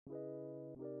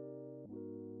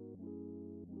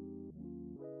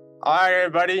All right,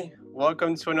 everybody.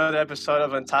 Welcome to another episode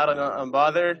of Untitled and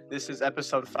Unbothered. This is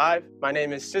episode 5. My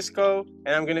name is Cisco,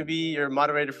 and I'm going to be your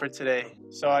moderator for today.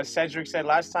 So as Cedric said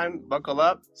last time, buckle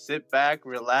up, sit back,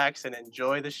 relax, and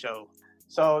enjoy the show.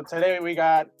 So today we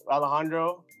got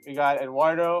Alejandro, we got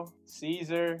Eduardo,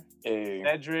 Caesar,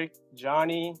 Cedric,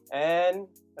 Johnny, and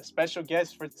a special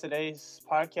guest for today's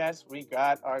podcast. We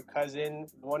got our cousin,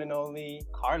 the one and only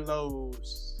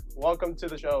Carlos. Welcome to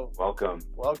the show. Welcome.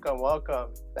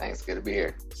 Thanks, good to be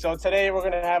here. So today we're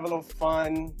going to have a little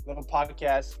fun, little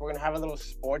podcast. We're going to have a little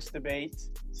sports debate.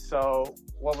 So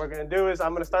what we're going to do is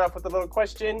I'm going to start off with a little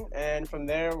question, and from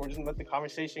there we're just going to let the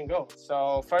conversation go.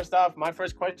 So first off, my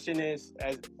first question is,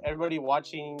 is everybody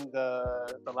watching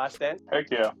the Last Stand? Heck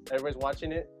yeah. Everybody's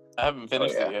watching it? I haven't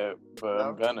finished it yet, but No?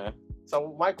 I'm gonna.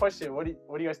 So my question, what do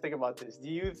you guys think about this? Do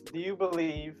you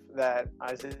believe that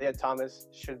Isaiah Thomas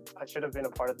should have been a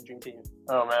part of the Dream Team?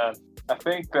 Oh man, I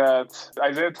think that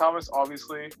Isaiah Thomas,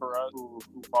 obviously for us who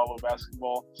follow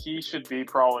basketball, he should be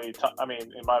probably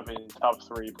in my opinion, top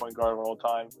 3 point guard of all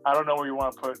time. I don't know where you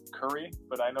want to put Curry,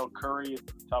 but I know Curry is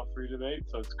the top 3 debate.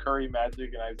 So it's Curry, Magic,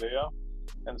 and Isaiah.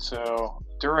 And so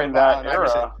during that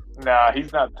era,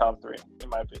 he's not top 3 in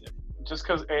my opinion. Just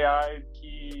because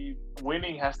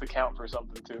winning has to count for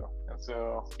something too, and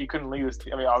so he couldn't lead his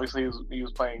team. I mean, obviously he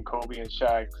was playing Kobe and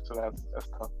Shaq, so that's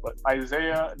tough. But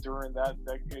Isaiah during that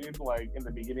decade, like in the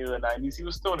beginning of the '90s, he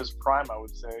was still in his prime. I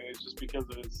would say it's just because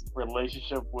of his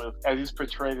relationship with, as he's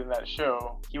portrayed in that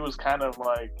show, he was kind of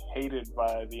like hated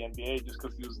by the NBA just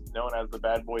because he was known as the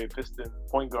bad boy Piston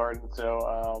point guard. And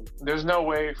so there's no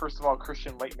way. First of all,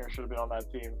 Christian Laettner should have been on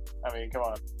that team. I mean, come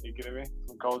on, you kidding me?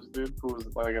 Some college dude who was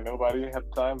like a nobody at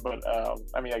the time, but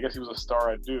I mean, I guess he was a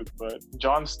star at Duke, but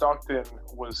John Stockton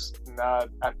was not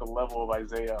at the level of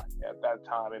Isaiah at that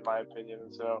time, in my opinion.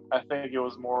 And so I think it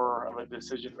was more of a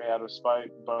decision made out of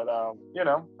spite. But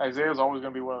Isaiah's always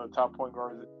going to be one of the top point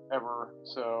guards ever,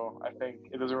 so I think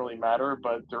it doesn't really matter.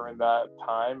 But during that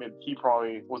time, he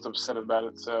probably was upset about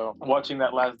it. So watching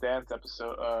that Last Dance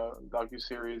episode,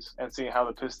 docu-series, and seeing how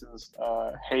the Pistons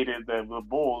hated the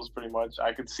Bulls, pretty much,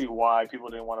 I could see why people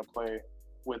didn't want to play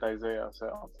with Isaiah.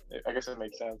 So I guess it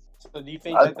makes sense. So do you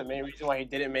think that the main reason why he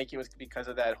didn't make it was because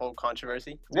of that whole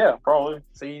controversy? Yeah, probably.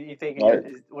 So you think,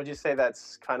 would you say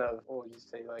that's kind of, what would you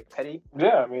say, like petty?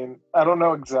 Yeah, I mean, I don't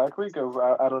know exactly because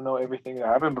I don't know everything that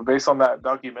happened, but based on that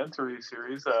documentary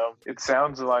series, it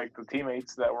sounds like the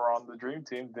teammates that were on the Dream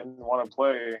Team didn't want to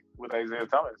play with Isaiah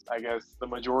Thomas. I guess the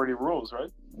majority rules, right?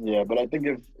 Yeah, but I think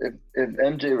if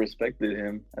MJ respected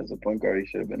him as a point guard, he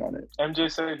should have been on it.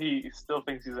 MJ said he still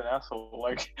thinks he's an asshole.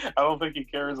 Like, I don't think he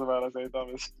cares about Isaiah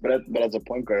Thomas. But as a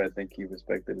point guard, I think he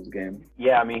respected his game.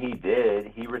 Yeah, I mean, he did.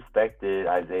 He respected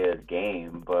Isaiah's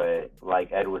game, but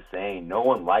like Ed was saying, no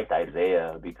one liked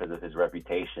Isaiah because of his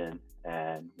reputation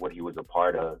and what he was a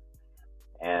part of.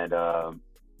 And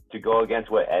to go against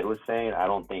what Ed was saying, I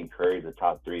don't think Curry's a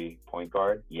top 3 point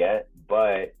guard yet,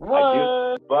 but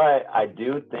I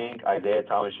do think Isaiah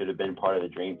Thomas should have been part of the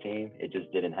Dream Team. It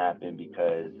just didn't happen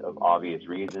because of obvious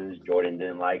reasons. Jordan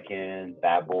didn't like him,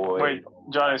 bad boy. Wait,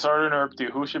 Johnny, sorry to interrupt you.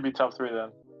 Who should be top 3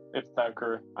 then, if not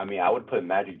Curry? I mean, I would put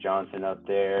Magic Johnson up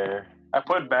there. I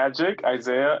put Magic,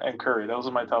 Isaiah, and Curry. Those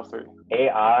are my top 3.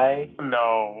 AI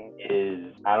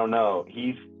is, I don't know.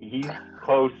 He's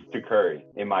close to Curry,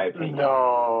 in my opinion.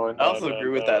 No, I also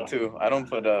agree with that too. I don't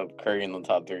put Curry in the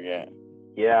top 3 yet.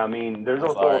 Yeah, I mean, there's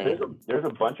a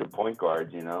bunch of point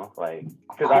guards, like,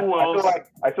 because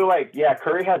I feel like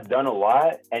Curry has done a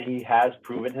lot and he has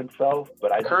proven himself,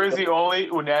 but Curry's the only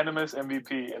unanimous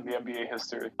MVP in the NBA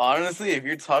history. Honestly, if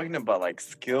you're talking about like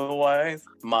skill wise,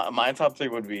 my top 3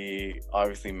 would be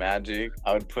obviously Magic.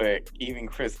 I would put even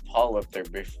Chris Paul up there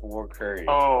before Curry.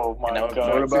 Oh my God!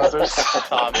 What about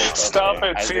Stop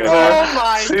it, Caesar! Oh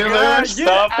my God!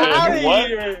 Stop it!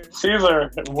 What?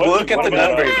 Caesar, look at the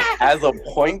numbers as a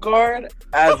point guard.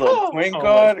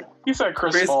 He said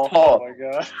Chris Paul. Oh my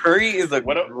God! Curry is a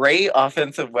great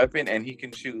offensive weapon, and he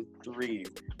can shoot threes.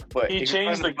 But he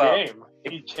changed the game.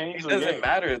 He changed the game. It doesn't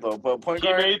matter though. But point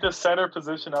guard, he made the center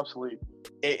position obsolete.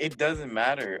 It doesn't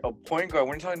matter. A point guard.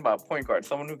 We're talking about a point guard,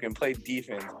 someone who can play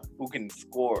defense, who can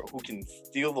score, who can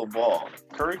steal the ball.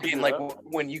 Curry can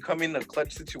when you come in a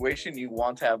clutch situation, you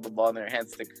want to have the ball in their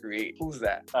hands to create. Who's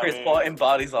that? Chris Paul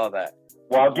embodies all that.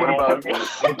 Well, what about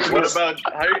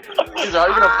how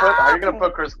are you gonna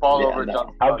put Chris Paul over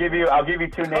John? I'll give you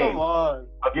 2 names. Come on.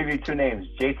 I'll give you 2 names: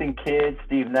 Jason Kidd,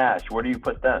 Steve Nash. Where do you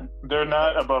put them? They're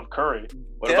not above Curry.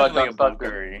 What about definitely John above Stockton?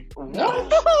 Curry. No.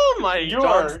 Oh my You God.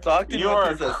 are- John Stockton you with are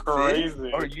his assist?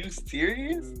 crazy. Are you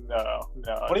serious? No.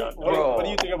 What do you, Bro. what do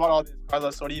you think about all this,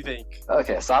 Carlos? What do you think?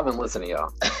 Okay, so I've been listening to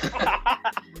y'all.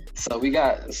 So we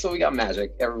got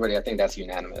Magic. Everybody, I think that's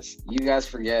unanimous. You guys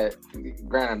forget.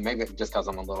 Granted, maybe just because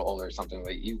I'm a little older or something,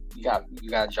 but you got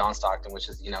John Stockton, which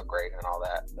is great and all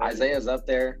that. Isaiah's up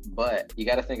there, but you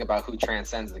got to think about who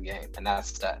transcends the game, and that's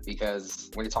Steph. Because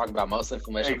when you talk about most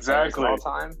influential players of all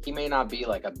time, he may not be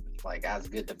like as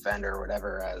good defender or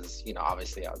whatever as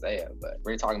obviously Isaiah, but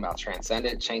we're talking about transcend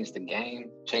it, change the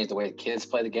game, change the way kids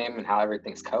play the game and how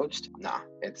everything's coached. Nah,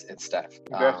 it's Steph.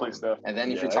 Definitely Steph. And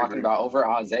then if Yeah, you're I talking agree. about over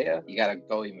Isaiah, you got to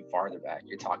go even farther back.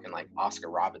 You're talking like Oscar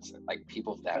Robertson, like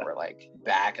people that were like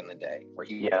back in the day where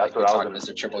he Yeah, that's you're what I was talking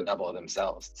gonna Mr. Triple Double of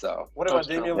themselves. So What about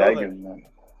Damian Yeah, I Lillard? give him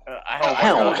that. I Oh,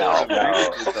 hell I no. agree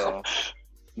with you, though.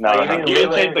 No, Damian he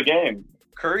didn't Lillard- change the game.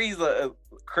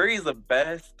 Curry's the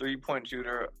best 3-point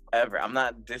shooter ever. I'm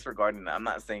not disregarding that. I'm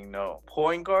not saying no.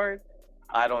 Point guard,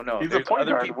 I don't know. He's There's a point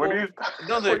other guard. people. What are you?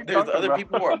 No, what are you there's talking other about?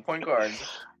 people who are point guards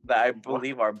that I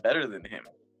believe are better than him.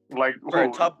 Like For a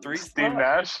who? top 3 Steve spot?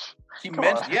 Nash. He Come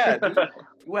mentioned, on. yeah, dude.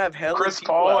 You have hella Chris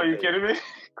people Paul? out Are you there. kidding me?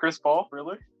 Chris Paul?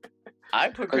 Really? I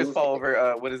put Chris Paul over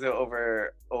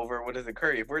over what is it,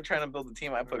 Curry? If we're trying to build a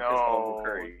team, I put Chris Paul over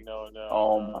Curry. No.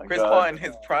 Oh my Chris God. Paul in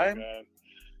his prime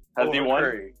Has over he won?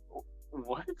 Curry.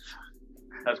 What?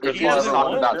 Has if Chris you Paul just ever talking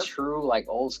won? about true like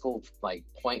old school like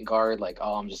point guard, like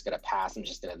I'm just gonna pass, I'm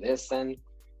just gonna this, then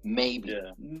maybe,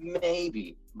 Yeah.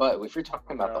 maybe. But if you're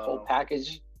talking about the whole No.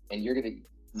 package and you're gonna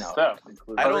Steph.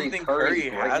 I don't think Curry's Curry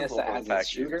has greatness the whole as a package.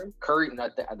 shooter. Curry,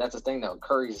 that's the thing though.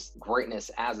 Curry's greatness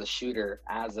as a shooter,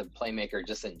 as a playmaker,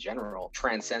 just in general,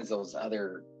 transcends those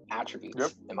other attributes,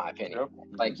 Yep. in my opinion. Yep.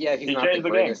 Like, yeah, he's He not the changed the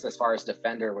game. greatest as far as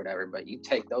defender or whatever, but you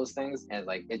take those things and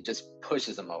like it just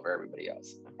pushes him over everybody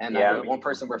else. And Yeah. the one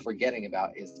person we're forgetting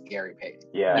about is Gary Payton.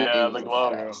 Yeah. Yeah, That dude the was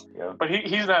glove. badass. Yeah. But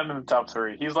he's not in the top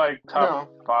 3. He's like top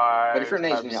No, 5. but if you're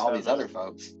top naming all these 7. other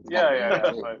folks, Yeah.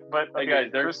 too. But Hey okay,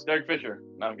 guys, Chris- Derek Fisher.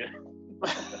 No, I'm kidding.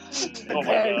 Oh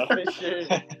my God. Fisher.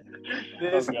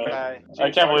 This Oh, God. guy. I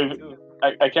James can't Harden, believe- too.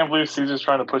 I can't believe Caesar's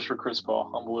trying to push for Chris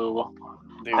Paul. Unbelievable.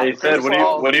 Dude, Hey, Chris Sid, what do you-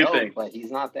 Paul's what do you dope, think? But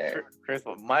he's not there. Chris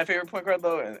Paul. My favorite point guard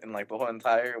though, and like the whole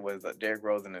entire was Derrick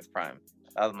Rose in his prime.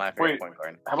 That was my favorite Wait. point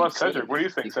guard. How about He could've- Cedric? What do you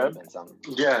he think, could've Ced? been something.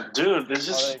 Yeah, dude, it's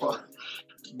just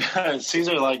Alright.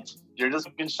 Caesar. Like, you're just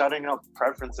fucking shouting out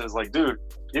preferences. Like, dude,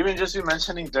 even just you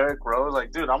mentioning Derrick Rose.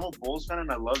 Like, dude, I'm a Bulls fan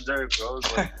and I love Derrick Rose.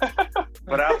 Like,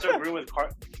 but I have to agree with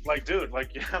dude,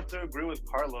 like you have to agree with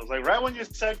Carlos. Like, right when you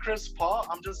said Chris Paul,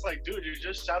 I'm just like, dude, you're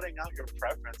just shouting out your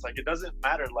preference. Like, it doesn't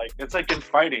matter. Like, it's like in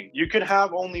fighting, you could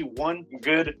have only one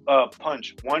good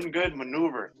punch, one good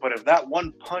maneuver, but if that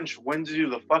one punch wins you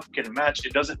the fucking match,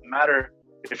 it doesn't matter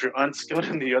if you're unskilled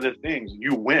in the other things.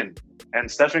 You win, and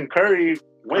Stephen Curry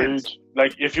wins. Preach.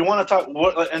 Like, if you want to talk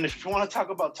and if you want to talk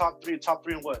about top three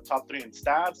in what? Top 3 in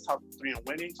stats, top 3 in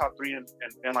winning, top 3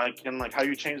 in like how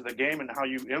you change the game and how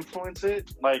you influence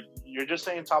it. Like, you're just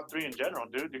saying top 3 in general,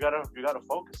 dude. You gotta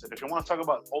focus it. If you want to talk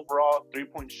about overall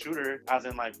 3-point shooter, as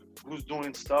in like who's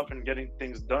doing stuff and getting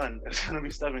things done, it's gonna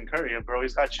be Stephen Curry, bro.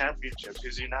 He's got championships.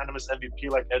 He's a unanimous MVP,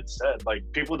 like Ed said. Like,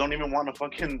 people don't even want to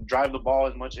fucking drive the ball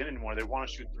as much in anymore. They want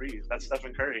to shoot threes. That's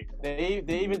Stephen Curry. They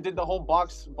even did the whole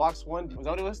box one. Was that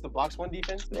what it was? The box one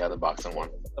defense? Yeah, the boxing one.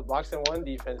 The box and one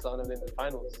defense on them in the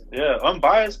finals. Yeah,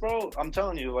 unbiased, bro. I'm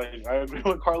telling you, like, I agree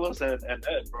with Carlos and Ed,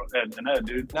 bro. And Ed,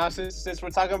 dude. Now, since we're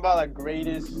talking about like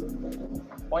greatest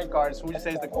point guards, who would you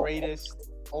say is the greatest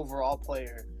overall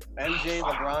player? MJ,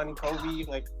 LeBron, Kobe.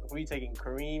 Like, who are you taking?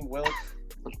 Kareem, Wilt?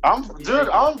 I'm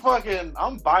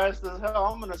biased as hell.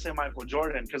 I'm gonna say Michael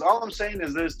Jordan, because all I'm saying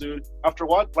is this, dude. After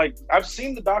what, like, I've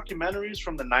seen the documentaries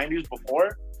from the '90s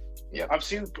before. Yeah. I've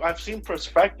seen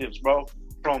perspectives, bro,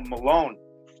 from Malone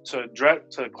to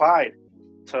Clyde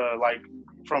to like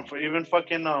from even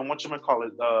fucking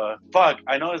whatchamacallit,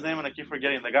 I know his name and I keep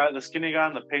forgetting. The skinny guy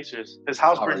on the Pacers. His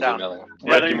house Oh, burned Reggie down. Miller.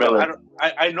 Yeah, Reggie there you go. Miller.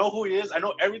 I know who he is. I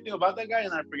know everything about that guy,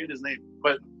 and I forget his name.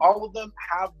 But all of them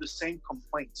have the same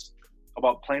complaints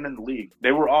about playing in the league.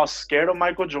 They were all scared of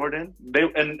Michael Jordan.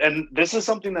 And this is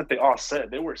something that they all said.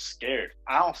 They were scared.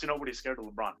 I don't see nobody scared of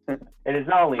LeBron. And it's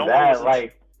not only No one that, listens.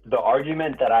 like, the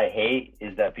argument that I hate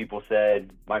is that people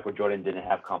said Michael Jordan didn't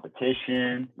have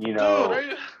competition, you know,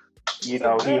 he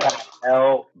had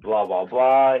help, blah, blah,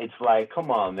 blah. It's like, come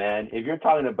on, man. If you're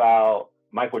talking about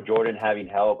Michael Jordan having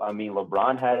help, I mean,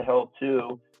 LeBron had help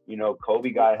too. You know, Kobe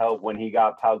got help when he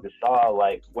got Pau Gasol.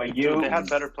 Like, when you Dude, they had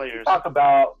better players. talk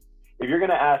about, if you're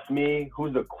going to ask me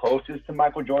who's the closest to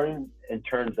Michael Jordan in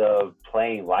terms of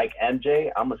playing like MJ,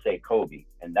 I'm going to say Kobe.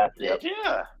 And that's it.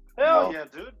 Yeah. Hell No. yeah,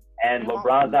 dude. And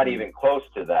LeBron's not even close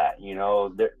to that. You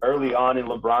know, early on in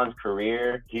LeBron's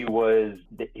career, he was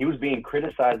being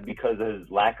criticized because of his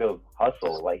lack of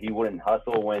hustle. Like, he wouldn't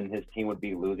hustle when his team would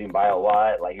be losing by a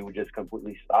lot. Like, he would just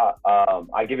completely stop.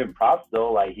 I give him props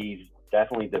though. Like, he's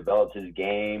definitely developed his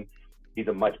game. He's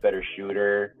a much better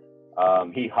shooter.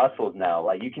 He hustles now.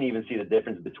 Like, you can even see the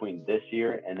difference between this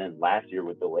year and then last year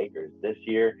with the Lakers. This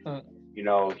year, you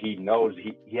know, he knows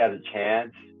he has a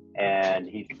chance, and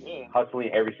he's hustling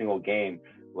every single game.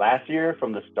 Last year,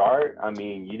 from the start, I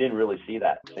mean, you didn't really see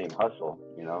that same hustle,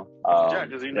 you know? Yeah,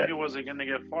 because he knew he wasn't going to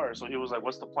get far. So he was like,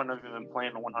 what's the point of even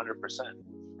playing 100%?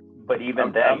 But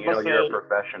even then, you know, you're a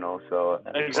professional, so...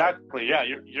 Exactly, yeah.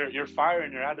 Your fire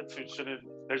and your attitude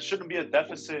there shouldn't be a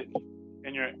deficit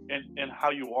in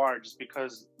how you are just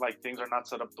because, like, things are not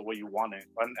set up the way you want it.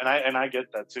 And I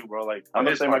get that too, bro. Like, I'm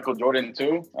going to say Michael Jordan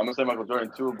too,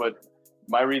 but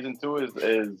my reason too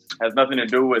is has nothing to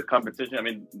do with competition. I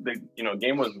mean, the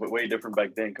game was way different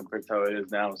back then compared to how it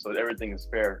is now, so everything is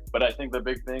fair. But I think the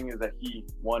big thing is that he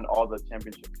won all the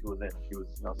championships he was in. He was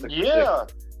 6 for 6.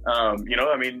 You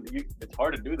know, I mean, it's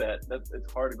hard to do that.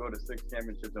 It's hard to go to 6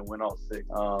 championships and win all 6.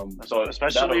 So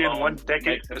especially in one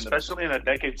decade, especially in a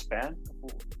decade span.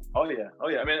 Oh yeah.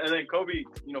 I mean, and then Kobe.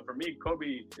 You know, for me,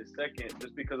 Kobe is second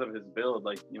just because of his build.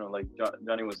 Like, you know, like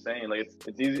Johnny was saying, like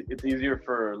it's easy. It's easier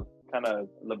for kind of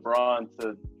LeBron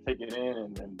to take it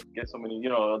in and get so many, you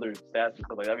know, other stats and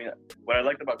stuff like that. I mean, what I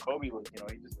liked about Kobe was, you know,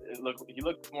 he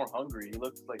looked more hungry. He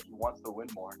looks like he wants to win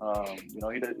more. You know,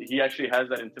 he actually has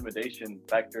that intimidation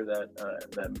factor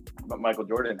that Michael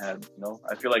Jordan had. You know,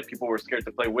 I feel like people were scared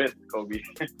to play with Kobe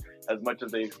as much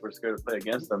as they were scared to play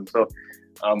against him. So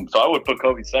I would put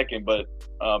Kobe second, but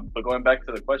going back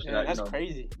to the question, that's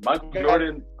crazy. Michael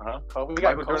Jordan,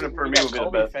 Michael Jordan for me would be the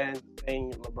best. Fans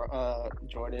saying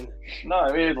Jordan. No,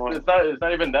 I mean it's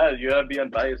not even that. You gotta be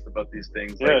unbiased about these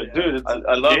things. Yeah, like, dude.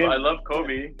 I love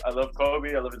Kobe. I love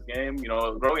Kobe. I love his game. You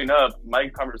know, growing up, my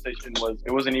conversation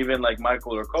wasn't even like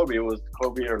Michael or Kobe. It was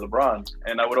Kobe or LeBron,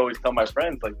 and I would always tell my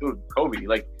friends like, dude, Kobe.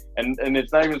 Like, and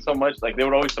it's not even so much like they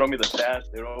would always throw me the stats.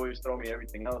 They would always throw me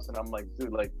everything else, and I'm like,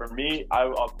 dude, like for me,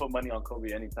 I'll put money on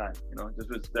Kobe anytime. You know, just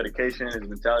his dedication, his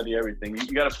mentality, everything.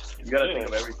 You gotta think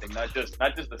of everything, not just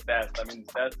the stats. I mean,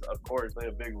 stats of course play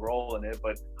a big role in it,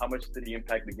 but how much did he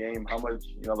impact the game? How much,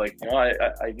 you know, like, you know,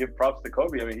 I give props to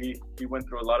Kobe. I mean, he went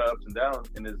through a lot of ups and downs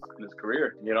in his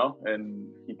career, you know, and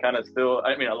he kind of still.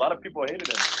 I mean, a lot of people hated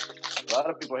him. A lot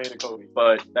of people hated Kobe,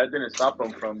 but that didn't stop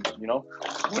him from, you know,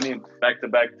 winning back to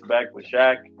back with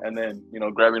Shaq, and then, you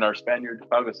know, grabbing our Spaniard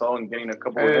Pau Gasol and getting a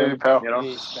couple of them, you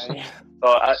know. So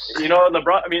you know,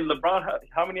 LeBron. I mean, LeBron.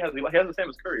 How many has he? He has the same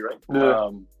as Curry, right?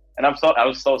 Yeah. And I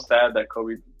was so sad that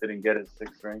Kobe didn't get his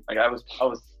 6th ring. Like I was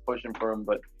pushing for him,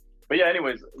 but yeah.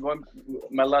 Anyways,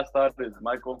 my last thought is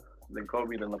Michael, then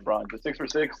Kobe, then LeBron. The 6 for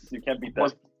 6, you can't beat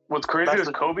that. What's crazy is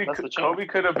Kobe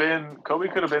could have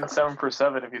been 7 for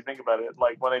 7 if you think about it.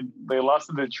 Like when they lost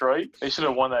to Detroit, they should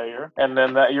have won that year. And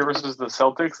then that year versus the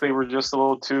Celtics, they were just a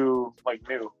little too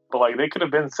new. But like they could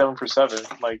have been 7 for 7.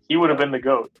 Like he would have been the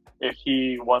GOAT if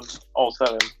he won all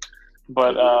 7.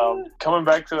 But coming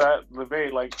back to that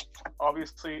debate, like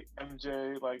obviously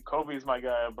MJ, like Kobe's my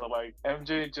guy, but like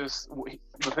MJ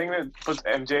the thing that puts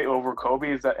MJ over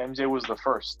Kobe is that MJ was the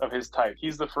first of his type.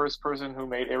 He's the first person who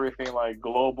made everything like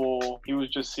global. He was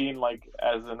just seen like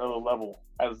as another level.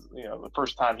 As you know, the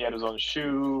first time he had his own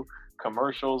shoe,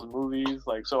 commercials, movies,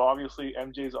 like, so obviously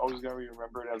MJ is always going to be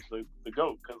remembered as the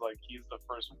GOAT because like he's the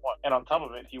first one, and on top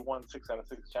of it he won 6 out of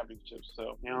 6 championships,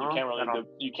 so you can't really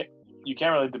you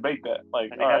can't really debate that.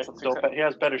 Like, he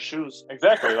has better shoes.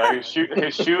 Exactly, like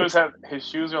his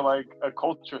shoes are like a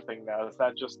culture thing now. It's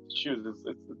not just shoes.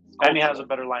 It's and he has a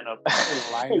better lineup.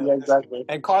 Yeah, exactly.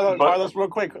 And Carlos, real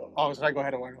quick. Oh, sorry. Go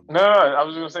ahead, Eduardo. No, I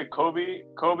was going to say Kobe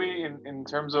in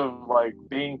terms of like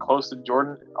being close to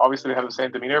Jordan. Obviously, they have the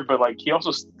same demeanor, but like he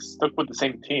also stuck with the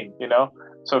same team. You know.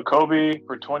 So Kobe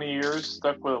for 20 years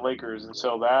stuck with the Lakers, and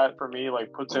so that for me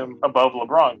like puts him above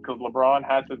LeBron because LeBron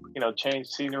had to change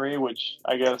scenery, which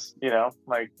I guess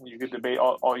like you could debate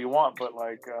all you want, but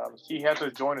like he had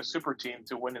to join a super team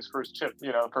to win his first chip.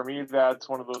 For me that's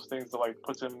one of those things that like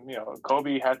puts him.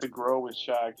 Kobe had to grow with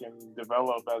Shaq and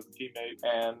develop as a teammate,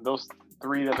 and those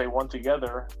 3 that they won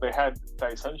together, they had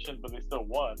dissension, but they still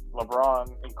won. LeBron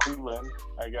in Cleveland,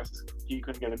 I guess he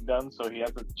couldn't get it done, so he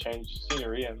had to change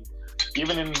scenery. And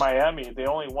even in Miami, they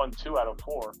only won 2 out of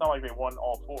 4. It's not like they won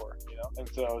all 4, And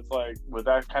so it's like with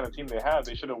that kind of team they had,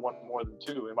 they should have won more than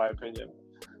 2, in my opinion.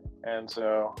 And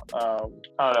so I don't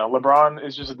know. LeBron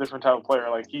is just a different type of player.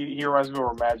 Like he reminds me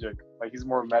more of Magic. Like he's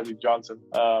more of Magic Johnson.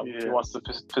 He wants to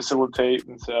facilitate,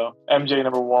 and so MJ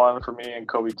number 1 for me, and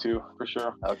Kobe 2 for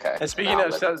sure. Okay. And speaking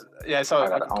of, so there's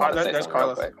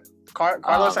Carlos.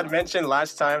 Carlos had mentioned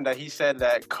last time that he said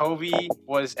that Kobe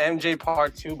was MJ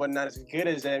part 2, but not as good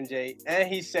as MJ. And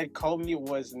he said Kobe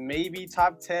was maybe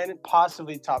top 10,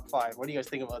 possibly top 5. What do you guys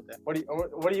think about that? What do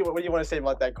you want to say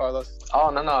about that, Carlos?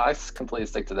 Oh no, I completely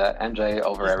stick to that. MJ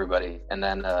over everybody, and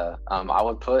then I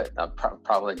would put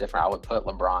probably different. I would put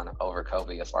LeBron over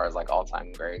Kobe as far as like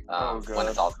all-time great. When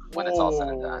it's all said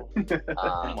and done.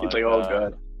 He's like, oh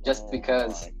god. Just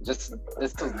because, this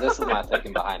is my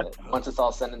thinking behind it. Once it's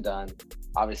all said and done,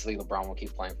 obviously LeBron will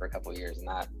keep playing for a couple of years, and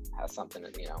that has something,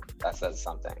 that says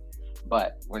something.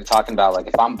 But when you're talking about like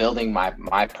if I'm building my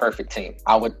perfect team,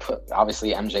 I would put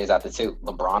obviously MJ's at the 2,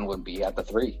 LeBron would be at the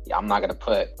 3. I'm not gonna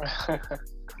put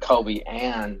Kobe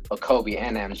and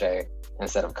MJ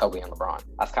instead of Kobe and LeBron.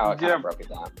 That's how I kind of broke it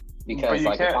down. Because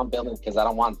like if I'm building, because I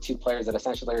don't want 2 players that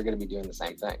essentially are going to be doing the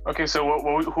same thing. Okay, so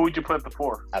who would you put at the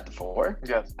 4? At the 4?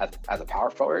 Yes. As a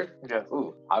power forward? Yes.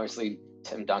 Ooh, obviously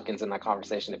Tim Duncan's in that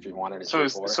conversation if you wanted to.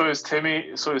 So is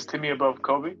Timmy above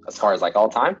Kobe? As far as like all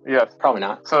time? Yes. Probably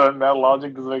not. So that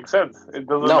logic doesn't make sense. It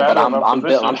doesn't no, matter.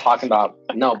 But I'm talking about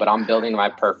but I'm building my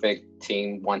perfect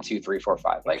team 1, 2, 3, 4,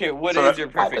 5. Like, okay, what is your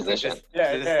perfect position?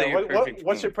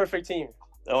 What's your perfect team?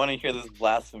 I want to hear this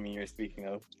blasphemy you're speaking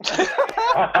of.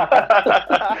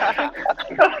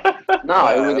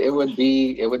 No, it would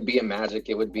be a Magic.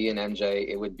 It would be an MJ.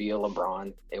 It would be a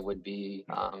LeBron. It would be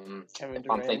if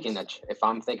I'm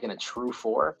thinking a true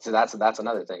 4. So that's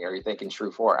another thing. Are you thinking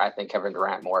true 4? I think Kevin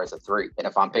Durant more as a 3. And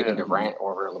if I'm picking Durant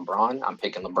over LeBron, I'm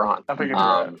picking LeBron. I'm picking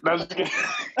Durant.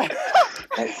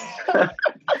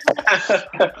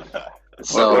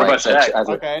 So what about Shaq?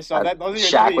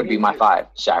 Shaq would be my 5.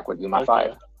 Shaq would be my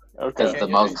 5. Because the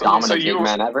most dominant big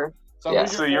man ever. So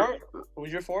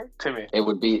who's your 4? Timmy. It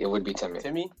would be Timmy.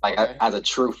 Timmy? Like as a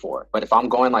true 4. But if I'm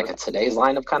going like a today's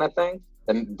lineup kind of thing,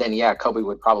 then yeah, Kobe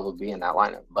would probably be in that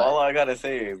lineup. But all I gotta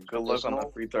say is good luck on the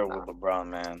free throw with LeBron,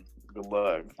 man. Good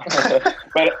luck.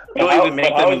 But you'll even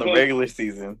make them in the regular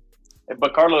season.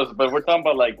 But Carlos, we're talking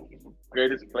about like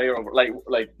greatest player over like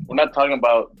we're not talking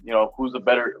about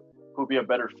who'd be a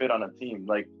better fit on a team.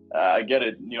 Like I get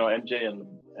it, MJ and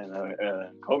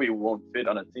Kobe won't fit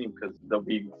on a team because they'll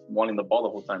be wanting the ball the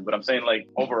whole time. But I'm saying like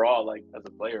overall, like as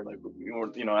a player, like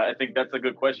I think that's a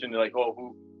good question. Like,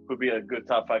 who could be a good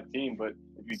top 5 team? But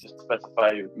if you just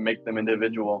specify, make them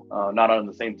individual, not on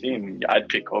the same team, I'd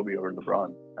pick Kobe over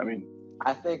LeBron. I mean,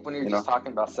 I think when you're just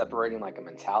talking about separating like a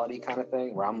mentality kind of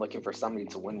thing, where I'm looking for somebody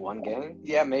to win one game,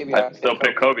 yeah, maybe I'd still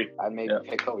pick Kobe. I'd maybe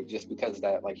pick Kobe just because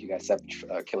that, like you guys said,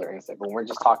 killer instinct. But when we're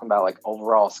just talking about like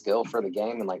overall skill for the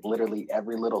game and like literally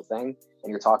every little thing, and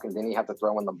you're talking, then you have to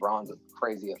throw in LeBron's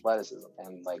crazy athleticism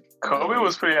and like Kobe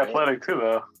was pretty athletic too,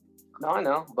 though. No, I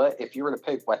know, but if you were to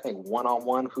pick, I think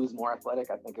one-on-one, who's more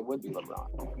athletic, I think it would be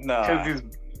LeBron. No.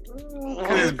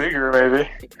 Because he's bigger, maybe.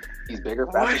 He's bigger,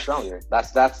 faster, stronger.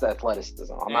 That's the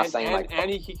athleticism. I'm not saying and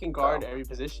he can guard every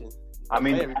position. I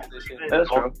mean, every position. That's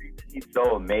true. He's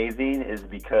so amazing is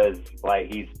because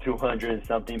like he's 200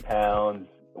 something pounds.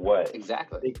 What?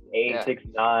 Exactly.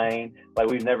 6'8", 6'9". Like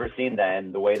we've never seen that,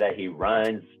 and the way that he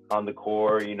runs on the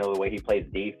court, the way he plays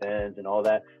defense and all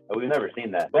that. We've never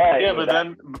seen that. But he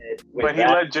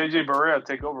let JJ Barea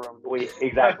take over him.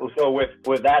 Exactly. So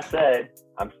with that said,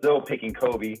 I'm still picking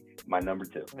Kobe, my number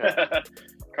 2. Yeah.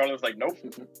 Carlos like, nope.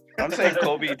 I'm saying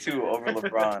Kobe too over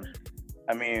LeBron.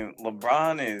 I mean,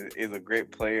 LeBron is a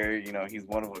great player. He's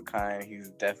one of a kind. He's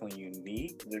definitely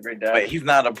unique. He's a great dad. But he's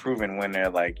not a proven winner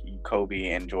like Kobe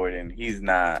and Jordan. He's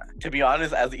not. To be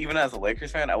honest, even as a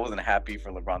Lakers fan, I wasn't happy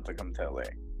for LeBron to come to LA.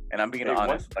 And I'm being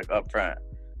honest, like up front.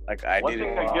 Like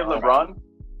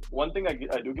one thing I do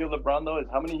give LeBron though is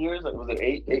how many years? Was it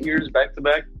 8 years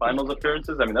back-to-back finals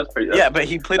appearances? I mean, that's pretty. Yeah, but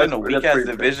he played in a weak-ass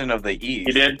diviation of the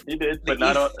East. He did, but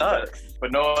not sucks.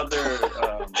 But no other.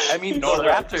 I mean, the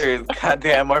Raptors,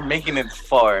 goddamn, are making it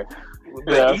far.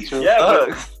 Yeah, East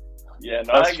sucks. Yeah,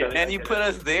 no, I get it. And you put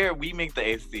us there, we make the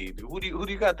 8th seed. Who do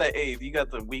you got that 8th? You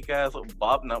got the weak-ass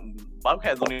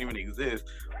Bobcats don't even exist.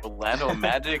 Orlando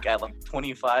Magic at like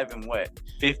 25 and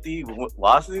 50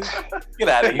 losses? Get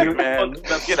out of here, man.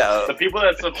 Get out. The people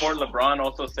that support LeBron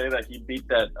also say that he beat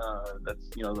that's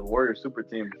the Warriors super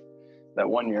team that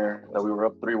one year that we were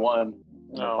up 3-1 in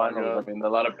the finals. I mean, a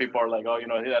lot of people are like,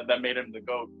 that made him the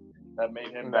GOAT. That made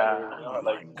him better.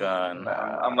 God.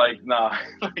 I'm like, nah.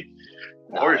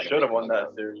 Warriors should have won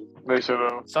that series. They should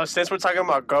have. So since we're talking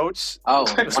about goats, Oh,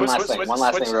 one last thing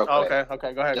real quick. Oh,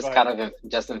 okay, go ahead. Just kind of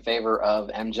just in favor of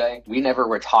MJ. We never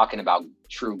were talking about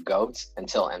true GOATs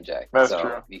until MJ. That's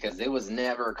true. Because it was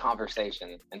never a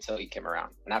conversation until he came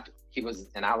around. And after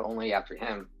only after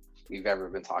him we've ever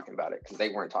been talking about it, because they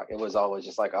weren't talking. It was always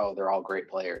just like, oh, they're all great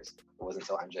players. It wasn't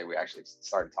until MJ we actually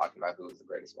started talking about who was the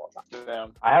greatest of all time.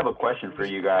 Damn. I have a question for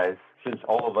you guys. Since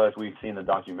all of us, we've seen the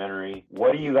documentary,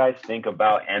 what do you guys think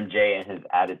about MJ and his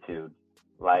attitude?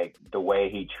 Like the way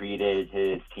he treated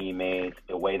his teammates,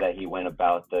 the way that he went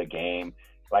about the game.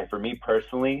 Like for me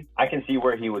personally, I can see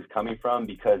where he was coming from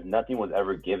because nothing was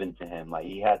ever given to him. Like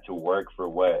he had to work for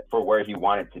where he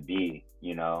wanted to be,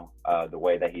 you know, the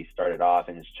way that he started off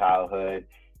in his childhood,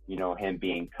 you know, him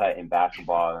being cut in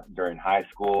basketball during high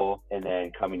school and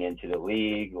then coming into the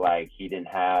league. Like he didn't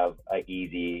have an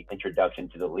easy introduction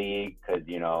to the league because,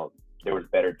 you know, there was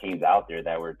better teams out there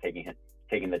that were taking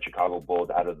the Chicago Bulls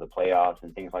out of the playoffs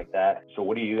and things like that. So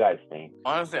what do you guys think?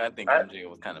 Honestly, I think MJ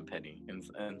was kind of petty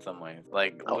in some ways.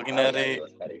 Like looking at it,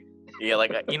 yeah,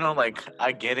 like you know, like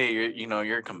I get it.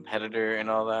 You're a competitor and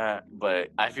all that,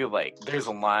 but I feel like there's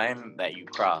a line that you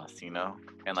cross, you know.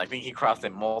 And I think he crossed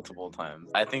it multiple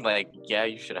times. I think, like, yeah,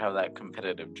 you should have that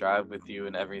competitive drive with you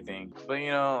and everything. But,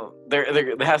 you know, there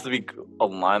has to be a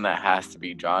line that has to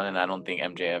be drawn, and I don't think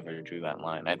MJ ever drew that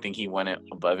line. I think he went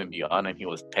above and beyond, and he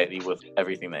was petty with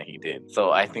everything that he did. So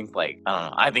I think, like, I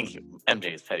don't know. I think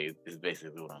MJ is petty is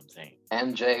basically what I'm saying.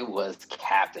 MJ was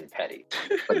Captain Petty.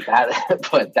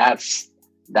 But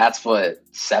that's what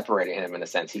separated him in a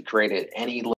sense. He created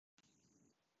any...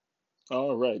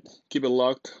 All right. Keep it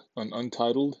locked on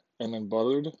Untitled and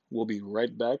Unbothered. We'll be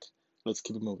right back. Let's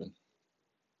keep it moving.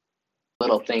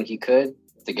 Little thing he could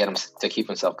to get him to keep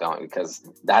himself going, because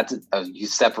that's you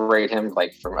separate him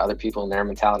like from other people and their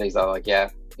mentalities. I was like, yeah,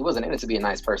 he wasn't in it to be a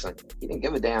nice person. He didn't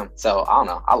give a damn. So I don't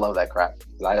know. I love that crap.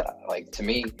 To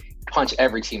me, punch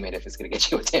every teammate if it's gonna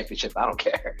get you a championship. I don't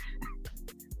care.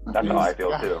 That's how I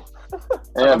feel too.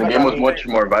 Yeah, the game was much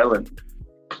more violent.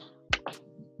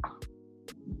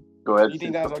 Go ahead. You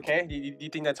think that's okay? Do you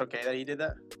think that's okay that he did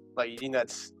that? Like, you think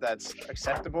that's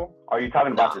acceptable? Are you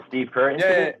talking about the Steve Kerr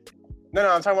incident? Yeah. No,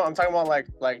 I'm talking about like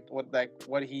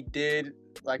what he did,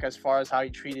 like as far as how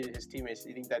he treated his teammates. Do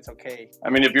you think that's okay?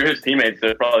 I mean, if you're his teammates,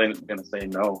 they're probably gonna say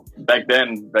no. Back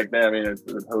then, I mean, it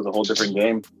was a whole different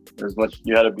game.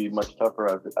 You had to be much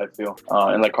tougher, I feel.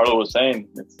 And like Carlo was saying,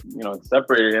 it's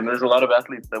separated. And there's a lot of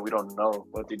athletes that we don't know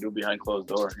what they do behind closed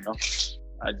doors. You know.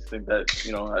 I just think that,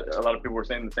 a lot of people were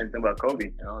saying the same thing about Kobe,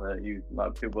 that a lot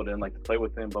of people didn't like to play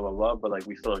with him, blah, blah, blah, but like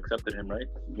we still accepted him, right?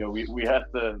 We have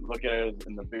to look at it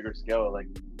in the bigger scale. Like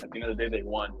at the end of the day, they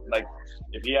won. Like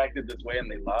if he acted this way and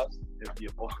they lost, it'd be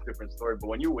a whole different story. But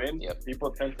when you win,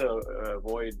 people tend to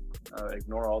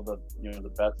ignore all the, the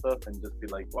bad stuff and just be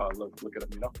like, wow, look at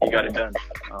him, he got it done.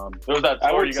 There was that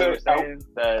story you guys were saying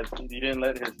that he didn't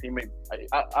let his teammate.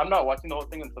 I'm not watching the whole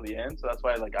thing until the end, so that's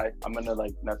why I'm gonna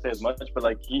not say as much,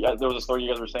 but there was a story you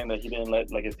guys were saying that he didn't let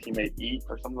his teammate eat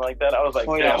or something like that. I was like,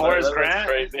 Horace Grant,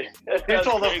 crazy. He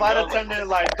told the flight attendant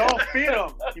don't feed him.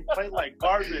 He played like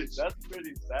garbage. That's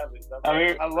pretty savage.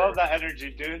 I love that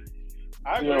energy, dude.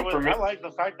 I agree with him. I like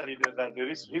the fact that he did that, dude.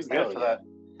 He's good for that.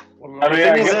 I mean,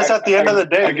 at the end of the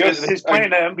day, he's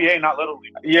playing the NBA, not Little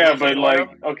League. Yeah, but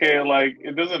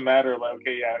it doesn't matter.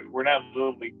 We're not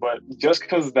Little League, but just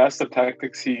because that's the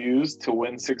tactics he used to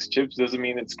win 6 chips doesn't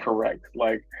mean it's correct.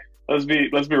 Like, let's be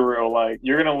real. Like,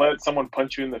 you're gonna let someone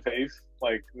punch you in the face?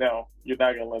 Like, no, you're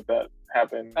not gonna let that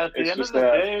happen. At the end of the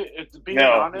day, it's being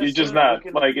honest. You're just not.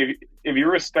 Like, if you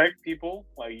respect people,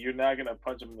 like, you're not gonna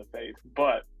punch them in the face.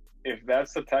 But if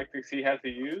that's the tactics he had to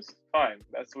use, fine.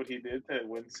 That's what he did to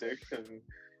win 6, and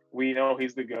we know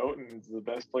he's the GOAT and he's the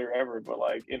best player ever. But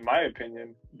like, in my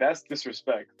opinion, that's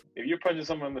disrespect. If you're punching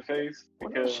someone in the face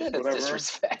because whatever, it's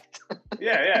disrespect.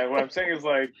 yeah. What I'm saying is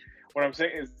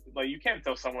you can't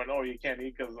tell someone, oh, you can't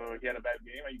eat because he had a bad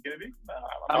game. Are you kidding me?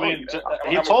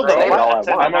 He told them.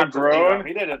 I'm a grown.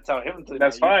 He didn't tell him to.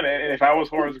 That's fine. And if I was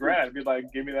Horace Grant, I'd be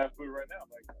like, give me that food right now.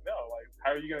 Like, no, like,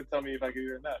 how are you gonna tell me if I can eat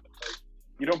or not? Like,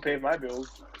 you don't pay my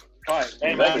bills. Fine.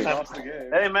 Hey,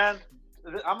 man.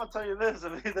 I'm gonna tell you this: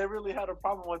 they really had a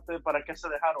problem with it, but I guess they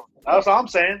had one. That's what I'm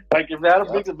saying. Like, if they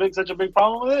had such a big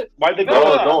problem with it, why'd they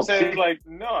go? I'm saying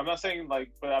I'm not saying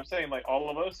but I'm saying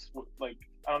all of us. Like,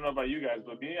 I don't know about you guys,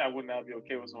 but me, I would not be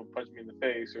okay with someone punching me in the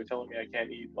face or telling me I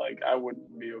can't eat. Like, I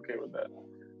wouldn't be okay with that.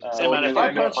 If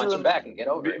I punch you back and get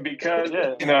over it. Because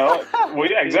well,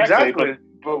 yeah, exactly.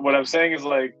 But what I'm saying is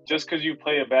like, just because you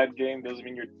play a bad game doesn't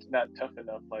mean you're not tough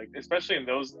enough. Like, especially in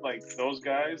those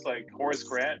guys, like Horace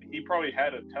Grant, he probably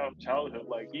had a tough childhood.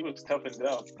 Like, he was toughened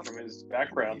up from his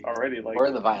background already. Like,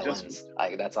 or the violence.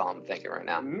 Like, that's all I'm thinking right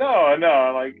now. No.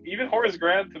 Like, even Horace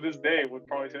Grant to this day would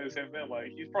probably say the same thing.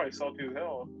 Like, he's probably salty as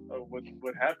hell of what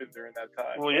happened during that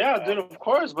time. Well, yeah, dude, of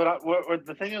course. But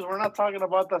the thing is, we're not talking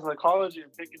about the psychology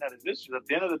and picking at his issues. At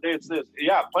the end of the day, it's this.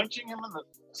 Yeah, punching him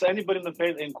anybody in the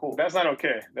face ain't cool. That's not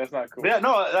okay. That's not cool. Yeah,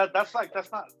 no, that's not.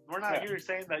 We're not here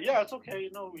saying that. Yeah, it's okay.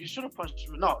 You should have punched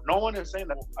him. No one is saying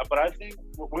that. But I think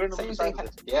we're in the same thing.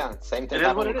 Yeah, same thing it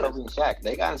happened with Kobe and Shaq.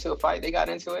 They got into a fight. They got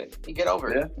into it. You get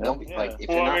over it. Don't be like if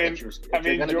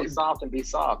you're gonna be soft and be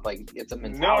soft. Like it's a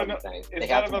mentality thing. They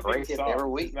have to break it every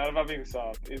week. It's not about being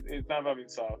soft. It's not about being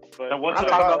soft. But we're not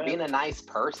talking about being a nice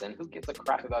person. Who gives a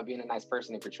crap about being a nice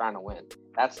person if you're trying to win?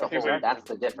 That's the whole. That's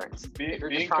the difference. If you're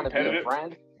just trying to be a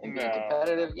friend and being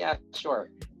competitive, yeah, sure.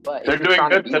 But they're doing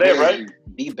good today, right?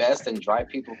 Be best and drive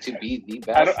people to be the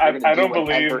best. I don't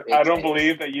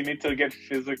believe that you need to get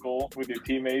physical with your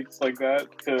teammates like that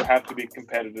to have to be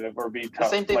competitive or be tough. The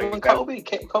same thing with Kobe and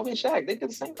Shaq. They did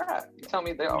the same crap. You tell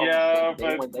me they're all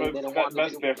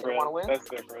that's different. That's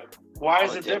different. Why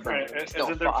is it different? Is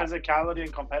it their physicality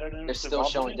and competitiveness? They're still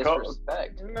showing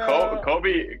disrespect.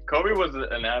 Kobe was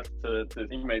an ass to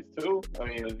teammates too. I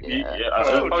mean,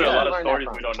 probably a lot of stories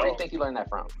we don't know. Where do you think you learned that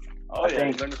from? I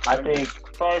think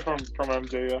probably from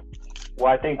MJ. Yeah.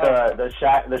 Well, I think the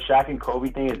Shaq and Kobe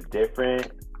thing is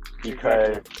different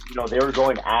because they were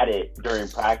going at it during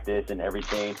practice and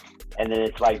everything, and then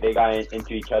it's like they got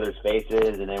into each other's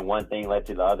faces, and then one thing led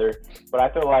to the other. But I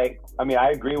feel like, I mean, I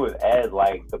agree with Ed.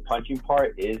 Like the punching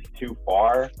part is too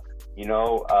far,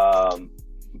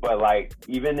 but like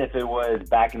even if it was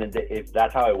back in the day, if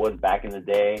that's how it was back in the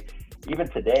day. Even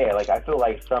today, like I feel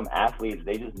like some athletes,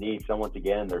 they just need someone to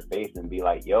get in their face and be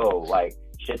like, yo, like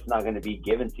shit's not going to be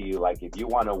given to you. Like if you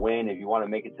want to win, if you want to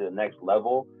make it to the next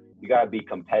level, you got to be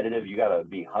competitive. You got to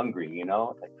be hungry,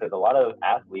 because a lot of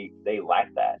athletes, they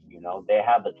lack that, they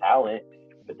have the talent,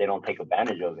 but they don't take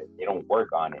advantage of it. They don't work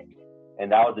on it.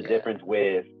 And that was the difference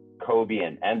with Kobe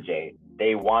and MJ.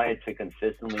 They wanted to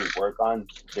consistently work on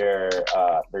their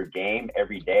game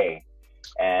every day.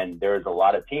 And there's a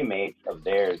lot of teammates of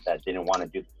theirs that didn't want to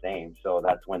do the same. So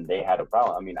that's when they had a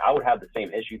problem. I mean, I would have the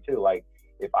same issue too. Like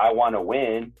if I want to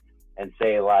win and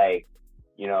say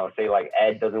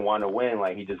Ed doesn't want to win,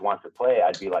 like he just wants to play,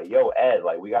 I'd be like, yo, Ed,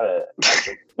 like we gotta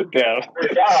figure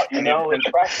it out, in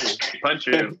practice. Punch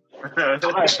you. I'm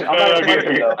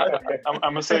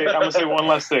gonna say one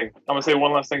last thing. I'm gonna say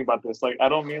one last thing about this. Like I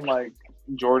don't mean like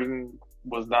Jordan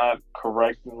was not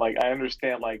correct, and like I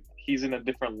understand like he's in a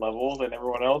different level than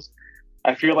everyone else.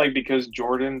 I feel like because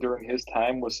Jordan during his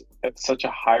time was at such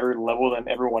a higher level than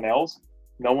everyone else,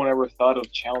 no one ever thought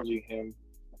of challenging him,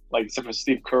 like except for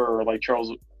Steve Kerr or like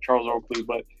Charles Oakley.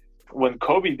 But when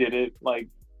Kobe did it, like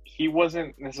he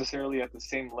wasn't necessarily at the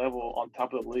same level on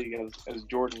top of the league as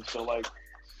Jordan. So like,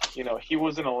 he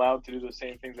wasn't allowed to do the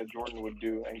same things that Jordan would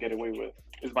do and get away with,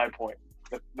 is my point.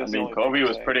 Kobe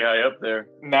was pretty high up there.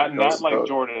 Not like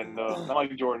Jordan, though. Not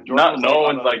like Jordan. No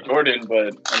one's like Jordan,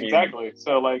 but I mean, exactly.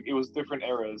 So like, it was different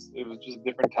eras. It was just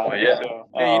different times. Yeah. So,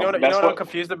 hey, you know what I'm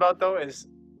confused about though is,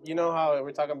 how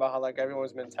we're talking about how like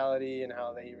everyone's mentality and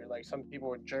how they were like some people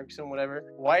were jerks and whatever.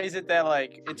 Why is it that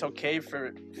like it's okay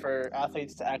for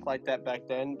athletes to act like that back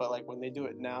then, but like when they do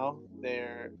it now,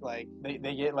 they're like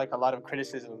they get like a lot of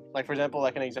criticism. Like for example,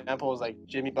 like an example is like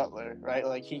Jimmy Butler, right?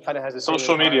 Like he kind of has a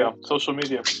social media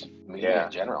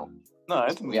in general. No,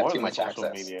 it's we have too much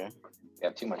access. Media. We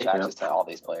have too much access to all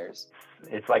these players.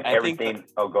 It's like everything.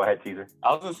 Oh, go ahead, Caesar.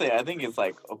 I was gonna say, I think it's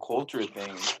like a culture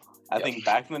thing. I think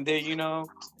back in the day,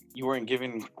 you weren't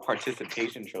giving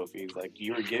participation trophies. Like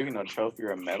you were giving a trophy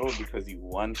or a medal because you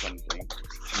won something.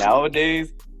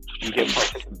 Nowadays, you get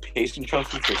participation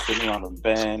trophies for sitting on a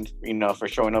bench, for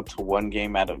showing up to one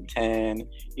game out of 10.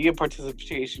 You get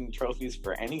participation trophies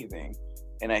for anything.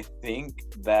 And I think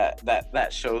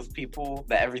that shows people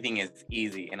that everything is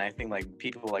easy. And I think like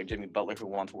people like Jimmy Butler who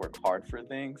want to work hard for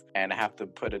things and have to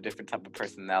put a different type of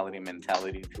personality and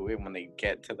mentality to it, when they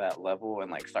get to that level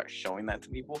and like start showing that to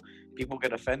people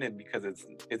get offended because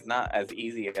it's not as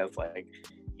easy as like,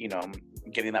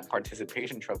 getting that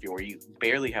participation trophy where you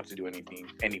barely have to do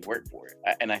any work for it.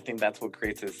 And I think that's what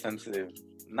creates a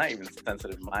not even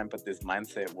sensitive mind, but this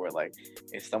mindset where like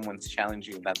if someone's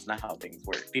challenging you, that's not how things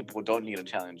work. People don't need to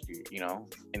challenge you,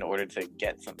 in order to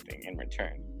get something in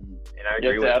return. And I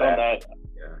agree with that.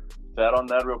 to add on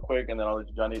that real quick, and then I'll let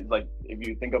you, Johnny. Like, if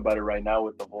you think about it right now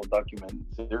with the whole document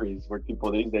series, where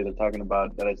people these days are talking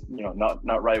about that it's, you know,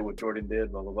 not right what Jordan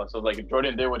did, blah blah blah. So like, if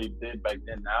Jordan did what he did back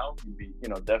then, now he'd be, you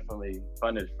know, definitely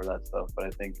punished for that stuff. But I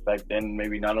think back then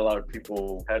maybe not a lot of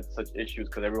people had such issues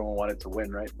because everyone wanted to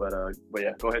win, right? But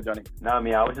yeah, go ahead, Johnny. No, I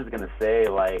mean, I was just gonna say,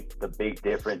 like, the big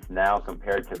difference now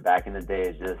compared to back in the day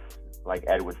is just, like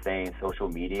Ed was saying, social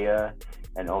media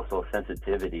and also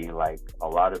sensitivity. Like, a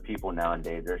lot of people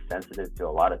nowadays, they're sensitive to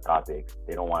a lot of topics.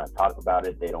 They don't want to talk about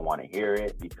it. They don't want to hear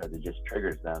it because it just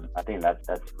triggers them. I think that's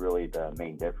really the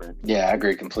main difference. Yeah, I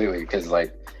agree completely because,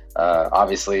 like,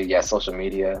 obviously, yeah, social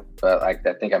media, but like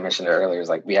I think I mentioned it earlier, is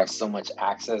like we have so much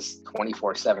access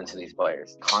 24/7 to these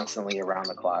players, constantly around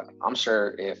the clock. I'm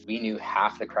sure if we knew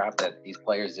half the crap that these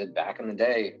players did back in the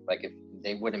day, like if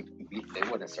they wouldn't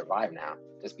survive now,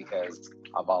 just because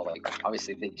of all, like,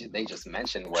 obviously they just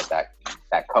mentioned what that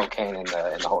cocaine in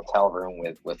the hotel room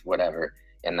with whatever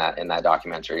in that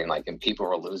documentary, and people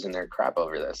were losing their crap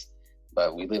over this.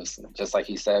 But we live, just like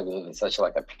he said, we live in such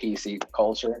like a PC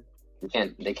culture.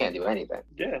 They can't do anything.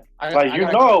 Yeah,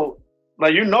 Karl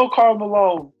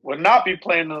Malone would not be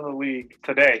playing in the league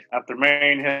today after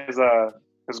marrying his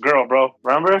girl, bro.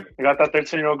 Remember, he got that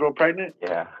 13-year-old girl pregnant.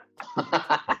 Yeah,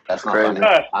 that's not funny.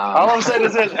 All I'm saying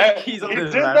is that he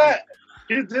did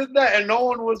that, and no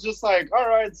one was just like, "All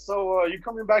right, so you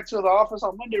coming back to the office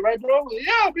on Monday, right, bro?" Like,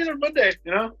 yeah, I'll be there Monday.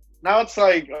 You know. Now it's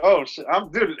like, oh shit,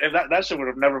 and that shit would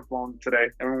have never flown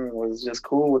today. Everyone was just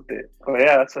cool with it. But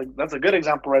yeah, that's a good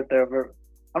example right there.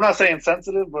 I'm not saying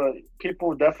sensitive, but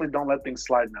people definitely don't let things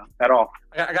slide now at all.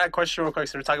 I got a question real quick.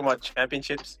 So we're talking about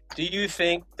championships. Do you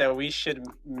think that we should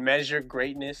measure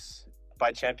greatness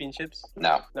by championships?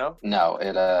 No. No?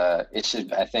 It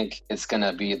should. I think it's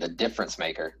gonna be the difference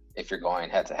maker if you're going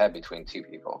head to head between two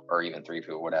people or even three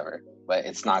people, whatever. But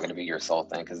it's not gonna be your sole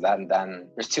thing, because then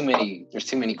there's too many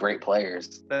great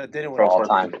players that didn't for all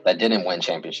time that didn't win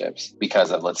championships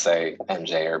because of, let's say,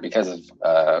 MJ, or because of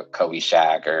Kobe,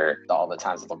 Shaq, or all the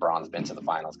times that LeBron's been to the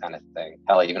finals, kind of thing.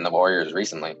 Hell, even the Warriors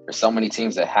recently. There's so many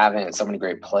teams that haven't, and so many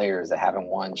great players that haven't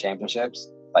won championships.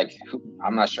 Like,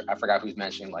 I'm not sure. I forgot who's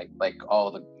mentioning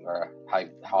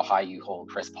how high you hold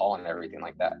Chris Paul and everything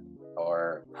like that.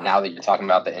 Or now that you're talking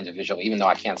about the individual, even though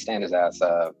I can't stand his ass,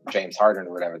 James Harden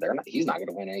or whatever, he's not going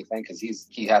to win anything because he's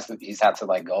had to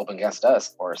like go up against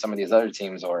us or some of these other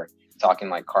teams, or talking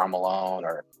like Karl Malone,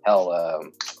 or hell,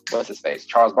 what's his face,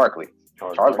 Charles Barkley.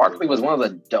 Charles Barkley was one of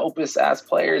the dopest ass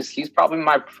players. He's probably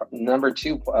my number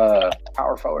 2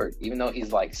 power forward, even though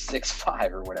he's like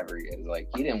 6'5" or whatever he is. Like,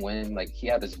 he didn't win. Like, he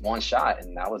had this one shot,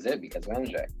 and that was it because of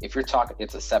MJ. If you're talking,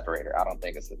 it's a separator. I don't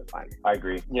think it's a definer. I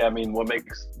agree. Yeah, I mean, what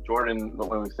makes Jordan,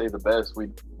 when we say the best, we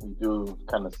do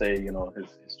kind of say, you know, his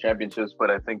championships. But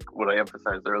I think what I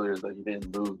emphasized earlier is that he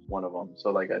didn't lose one of them.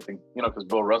 So, like, I think, you know, because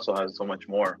Bill Russell has so much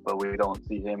more, but we don't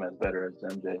see him as better as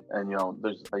MJ. And, you know,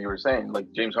 there's, like you were saying, like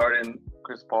James Harden,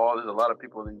 Chris Paul, there's a lot of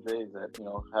people these days that, you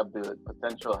know, have the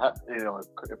potential. You know, if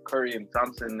Curry and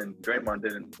Thompson and Draymond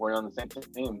weren't on the same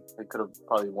team, they could have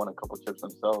probably won a couple chips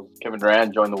themselves. Kevin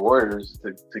Durant joined the Warriors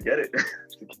to get it,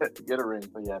 to get a ring.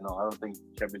 But yeah, no, I don't think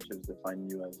championships define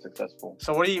you as successful.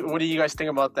 So what do you guys think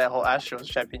about that whole Astros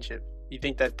championship? You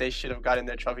think that they should have gotten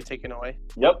their trophy taken away?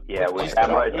 Yep. Yeah, with that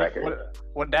much record.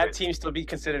 Would that team still be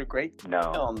considered great? No.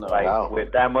 Hell no. Like,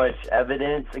 with that much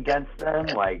evidence against them,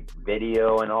 like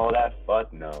video and all that,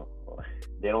 fuck no.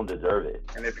 They don't deserve it.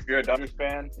 And if you're a Dodgers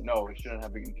fan, no, we shouldn't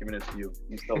have been giving it to you.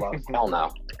 You still lost.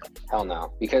 Hell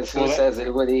no. Because who says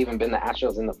it would have even been the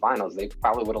Astros in the finals? They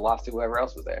probably would have lost to whoever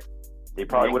else was there. They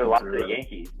probably would have lost to the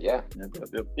Yankees. Yeah.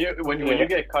 When you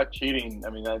get caught cheating, I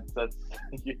mean, that's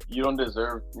you don't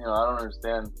deserve. You know, I don't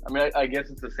understand. I mean, I guess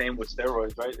it's the same with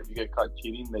steroids, right? If you get caught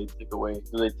cheating, they take away.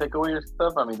 Do they take away your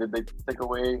stuff? I mean, did they take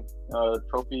away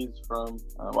trophies from?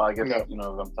 Well, I guess you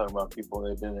know, if I'm talking about people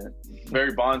that didn't.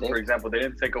 Barry Bonds, for example, they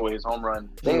didn't take away his home run.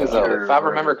 Thing is, though, if I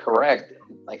remember correct,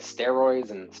 like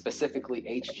steroids and specifically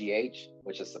HGH,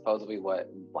 which is supposedly what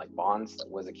like Bonds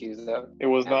was accused of. It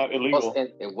was not illegal.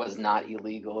 It was not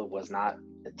illegal. It was not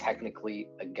technically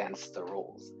against the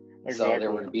rules. Exactly. So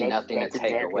there would be nothing to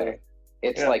take away.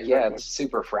 It's it's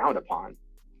super frowned upon,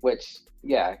 which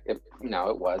it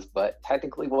was, but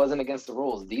technically wasn't against the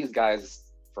rules. These guys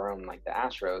from like the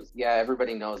Astros,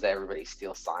 everybody knows that everybody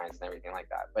steals signs and everything like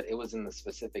that, but it was in the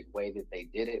specific way that they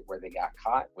did it where they got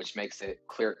caught, which makes it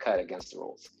clear cut against the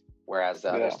rules. Whereas the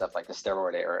other stuff like the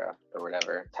steroid era or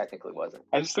whatever technically wasn't.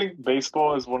 I just think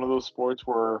baseball is one of those sports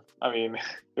where, I mean,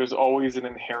 there's always an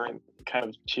inherent kind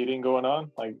of cheating going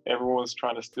on. Like everyone's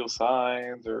trying to steal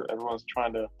signs or everyone's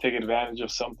trying to take advantage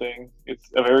of something. It's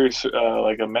a very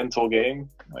like a mental game.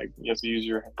 Like you have to use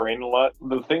your brain a lot.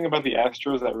 The thing about the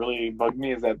Astros that really bugged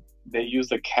me is that they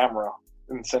use a camera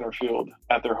in center field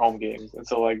at their home games. And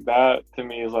so like that to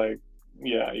me is like,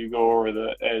 yeah, you go over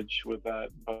the edge with that.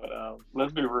 But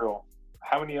let's be real.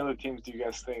 How many other teams do you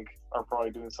guys think are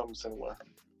probably doing something similar?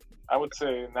 I would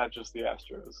say not just the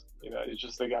Astros. It's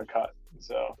just they got caught.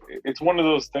 So it's one of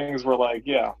those things where, like,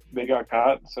 yeah, they got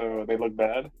caught, so they look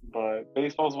bad. But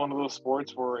baseball is one of those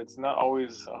sports where it's not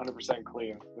always 100%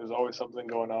 clean. There's always something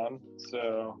going on.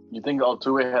 So You think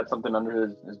Altuve had something under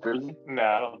his jersey?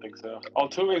 nah, I don't think so.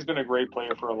 Altuve's been a great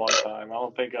player for a long time. I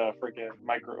don't think freaking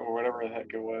micro or whatever the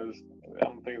heck it was, I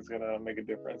don't think it's gonna make a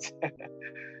difference.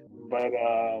 But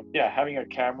yeah, having a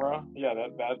camera, yeah,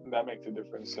 that makes a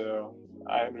difference. So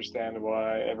I understand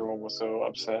why everyone was so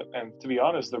upset. And to be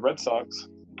honest, the Red Sox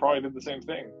probably did the same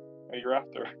thing a year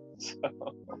after. So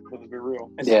let's be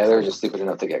real. Yeah, they were just stupid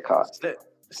enough to get caught.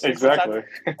 Exactly.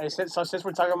 So since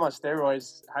we're talking about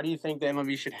steroids, how do you think the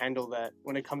MLB should handle that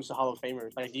when it comes to Hall of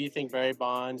Famers? Like, do you think Barry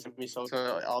Bonds, Sammy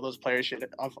Sosa, all those players should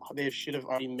have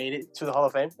already made it to the Hall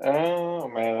of Fame? Oh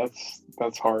man,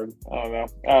 that's hard. I don't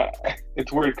know.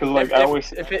 It's weird because like I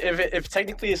always if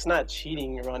technically it's not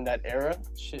cheating around that era,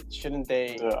 shouldn't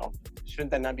they? Yeah.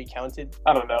 Shouldn't that not be counted?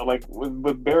 I don't know. Like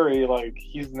with Barry, like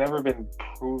he's never been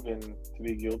proven to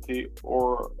be guilty,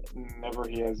 or never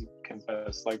he has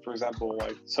confessed. Like for example,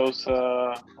 like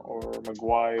Sosa or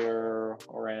McGuire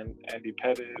or Andy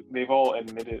Pettit, they've all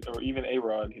admitted, or even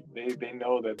A-Rod, they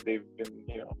know that they've been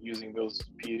using those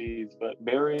PEDs. But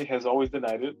Barry has always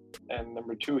denied it, and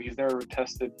number two, he's never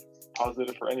tested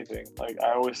positive for anything. Like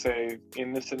I always say,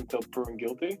 innocent until proven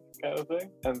guilty kind of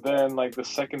thing. And then like the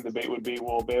second debate would be,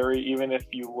 well, Barry, even if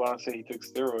you want to say he took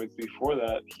steroids before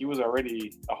that, he was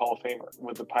already a Hall of Famer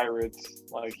with the Pirates.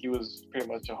 Like he was pretty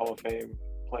much a Hall of Fame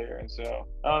player. And so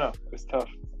I don't know, it's tough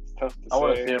to say.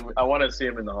 I want to see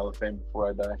him in the Hall of Fame before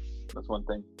I die. That's one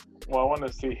thing. Well, I want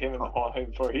to see him in the Hall of Fame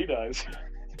before he dies.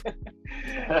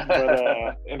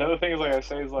 But another thing is, like I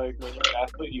say, is like when you're an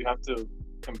athlete, you have to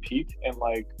compete, and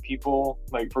like people,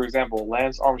 like for example,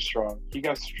 Lance Armstrong, he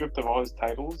got stripped of all his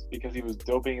titles because he was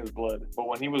doping his blood. But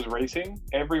when he was racing,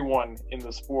 everyone in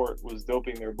the sport was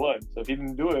doping their blood. So if he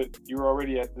didn't do it, you were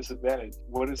already at disadvantage.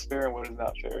 What is fair and what is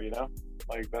not fair,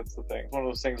 Like that's the thing. It's one of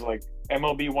those things like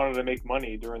MLB wanted to make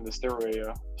money during the steroid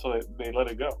era, so they let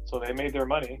it go. So they made their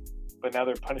money, but now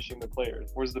they're punishing the players.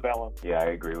 Where's the balance? Yeah, I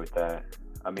agree with that.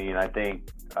 I mean, I think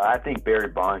Barry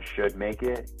Bonds should make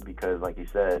it because, like you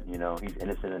said, he's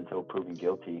innocent until proven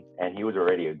guilty, and he was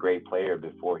already a great player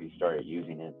before he started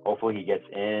using it. Hopefully, he gets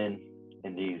in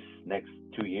these next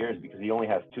 2 years because he only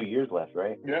has 2 years left,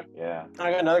 right? Yeah.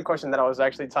 I got another question that I was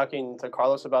actually talking to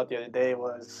Carlos about the other day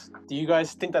was, do you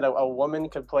guys think that a woman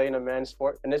could play in a man's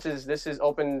sport? And this is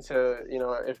open to,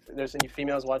 if there's any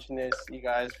females watching this, you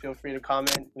guys feel free to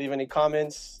comment, leave any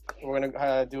comments. We're going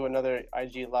to do another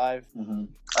IG live. Mm-hmm.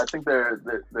 I think they're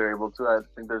able to. I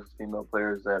think there's female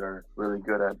players that are really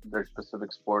good at their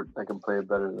specific sport that can play it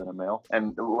better than a male.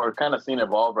 And we're kind of seeing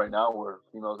evolve right now where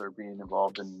females are being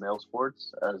involved in male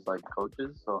sports as like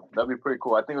coaches. So that'd be pretty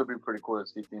cool. I think it would be pretty cool to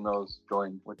see females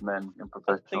join with men in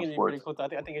professional sports. I think it'd be pretty cool.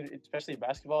 I think especially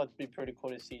basketball, it'd be pretty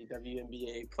cool to see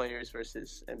WNBA players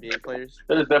versus NBA players.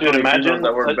 There's definitely females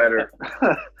that work better.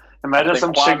 Imagine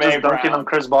some chick just dunking on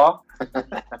Chris Ball.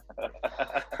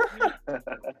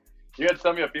 You gotta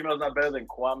tell me a female's not better than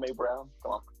Kwame Brown?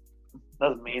 Come on.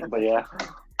 Doesn't mean, but yeah,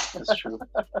 that's true.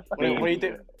 What do you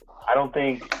think?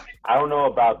 I don't know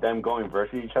about them going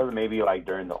versus each other, maybe like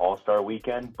during the All-Star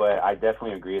weekend, but I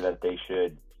definitely agree that they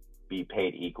should be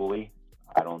paid equally.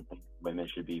 I don't think women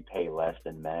should be paid less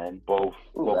than men. Both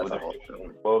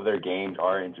of their games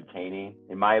are entertaining,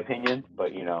 in my opinion,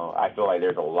 but I feel like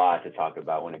there's a lot to talk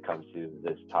about when it comes to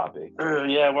this topic.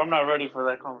 Yeah, well, I'm not ready for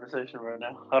that conversation right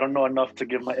now. I don't know enough to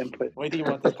give my input. What do you think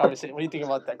about this conversation? What do you think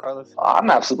about that, Carlos?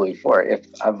 I'm absolutely for it.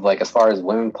 As far as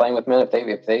women playing with men,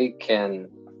 if they can,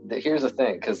 here's the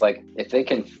thing, because like if they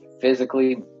can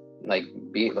physically like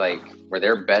be like where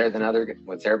they're better than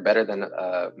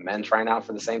men trying out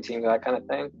for the same team, that kind of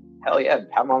thing, hell yeah,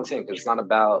 have them on the team, because it's not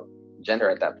about gender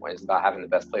at that point. It's about having the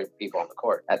best people on the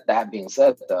court. At that being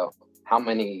said, though, how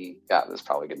many? God, this is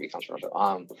probably gonna be controversial.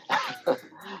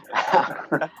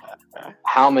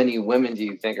 How many women do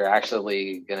you think are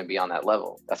actually gonna be on that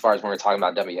level? As far as when we're talking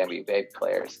about WNBA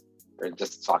players, or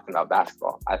just talking about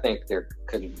basketball, I think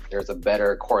there's a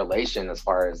better correlation as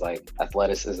far as like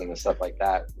athleticism and stuff like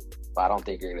that. But I don't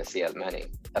think you're going to see as many.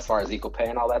 As far as equal pay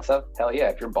and all that stuff, hell yeah,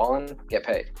 if you're balling, get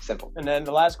paid. Simple. And then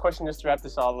the last question, just to wrap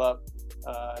this all up,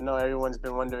 I know everyone's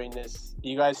been wondering this. Do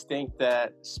you guys think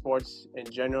that sports in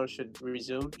general should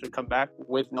come back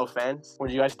with no fans? Or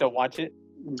do you guys still watch it?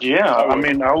 Yeah, I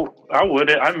mean, I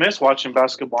would. I miss watching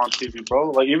basketball on TV,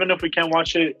 bro. Like, even if we can't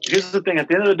watch it, here's the thing. At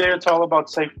the end of the day, it's all about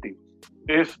safety.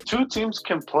 If two teams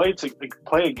can play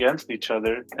against each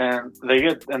other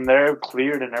and they're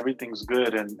cleared and everything's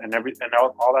good and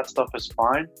all that stuff is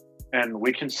fine, and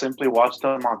we can simply watch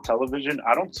them on television,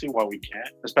 I don't see why we can't.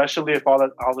 Especially if all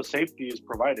the safety is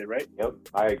provided, right? Yep,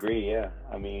 I agree. Yeah,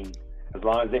 I mean, as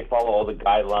long as they follow all the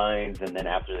guidelines and then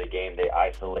after the game they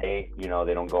isolate, they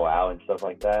don't go out and stuff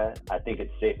like that, I think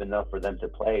it's safe enough for them to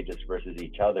play just versus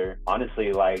each other.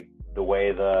 Honestly, like, the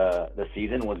way the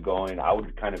season was going, I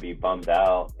would kind of be bummed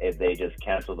out if they just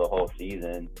canceled the whole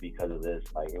season because of this.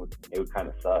 Like, it would kind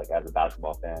of suck as a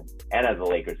basketball fan and as a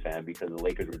Lakers fan, because the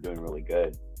Lakers were doing really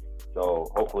good.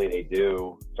 So hopefully they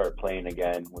do start playing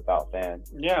again without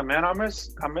fans. Yeah, man, I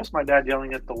miss my dad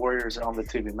yelling at the Warriors on the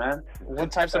TV, man. What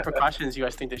types of precautions do you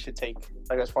guys think they should take,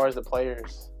 like, as far as the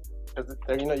players? Because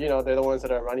they're they're the ones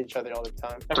that are around each other all the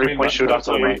time. 3-point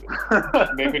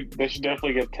shootouts. They should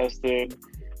definitely get tested.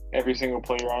 Every single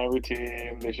player on every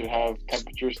team. They should have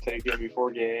temperatures taken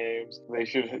before games. They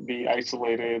should be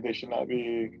isolated. They should not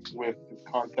be with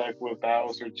contact with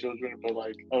spouse or children. But,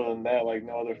 like, other than that, like,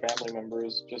 no other family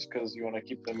members, just because you want to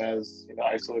keep them as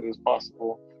isolated as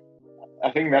possible.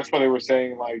 I think that's why they were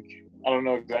saying, like, I don't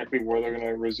know exactly where they're going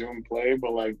to resume play,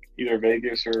 but, like, either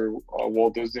Vegas or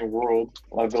Walt Disney World,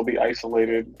 like, they'll be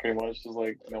isolated pretty much, just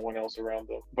like no one else around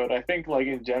them. But I think, like,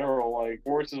 in general, like,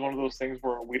 sports is one of those things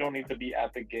where we don't need to be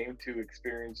at the game to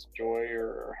experience joy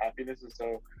or happiness. And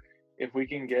so if we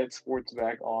can get sports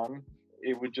back on,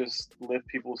 it would just lift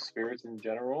people's spirits in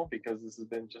general, because this has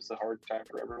been just a hard time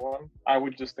for everyone. I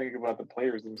would just think about the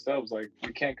players themselves. Like,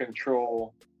 you can't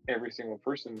control every single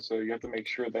person, so you have to make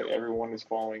sure that everyone is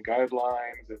following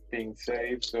guidelines and being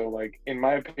safe. So, like, in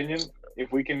my opinion,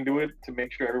 if we can do it to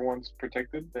make sure everyone's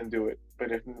protected, then do it.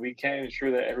 But if we can't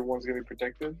ensure that everyone's going to be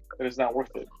protected, then it's not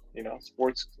worth it.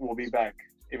 Sports will be back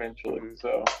eventually.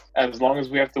 So as long as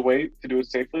we have to wait to do it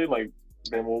safely, like,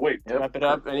 then we'll wait. To wrap it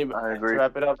up, I agree. To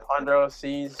wrap it up, Andro,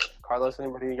 C's, Carlos,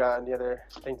 anybody got any other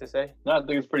thing to say? No, I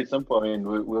think it's pretty simple. I mean,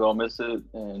 we all miss it,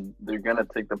 and they're gonna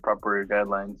take the proper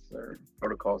guidelines or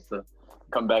protocols to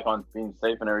come back on being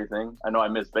safe and everything. I know I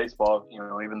miss baseball.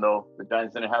 Even though the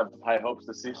Giants didn't have high hopes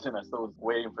this season, I still was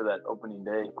waiting for that opening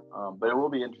day. But it will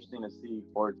be interesting to see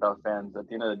for our fans. At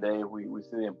the end of the day, we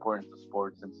see the importance of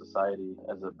sports in society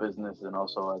as a business and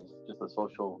also as just a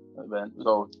social event.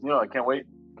 So, I can't wait.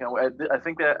 I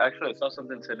think that actually I saw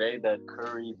something today that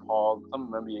Curry, Paul,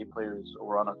 some NBA players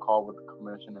were on a call with the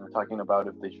commissioner talking about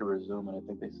if they should resume, and I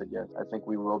think they said yes. I think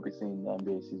we will be seeing the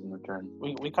NBA season return.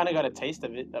 We kind of got a taste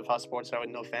of it, of how sports are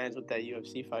with no fans with that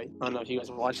UFC fight. I don't know if you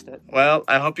guys watched it. Well,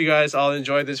 I hope you guys all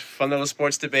enjoyed this fun little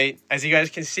sports debate. As you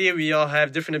guys can see, we all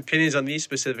have different opinions on these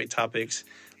specific topics.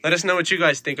 Let us know what you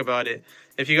guys think about it.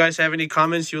 If you guys have any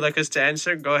comments you'd like us to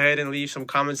answer, go ahead and leave some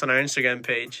comments on our Instagram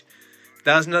page.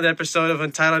 That was another episode of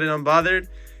Untitled and Unbothered.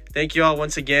 Thank you all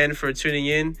once again for tuning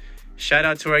in. Shout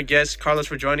out to our guest, Carlos,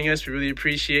 for joining us. We really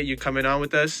appreciate you coming on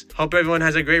with us. Hope everyone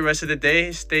has a great rest of the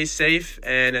day. Stay safe.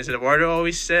 And as Eduardo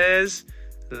always says,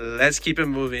 let's keep it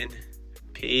moving.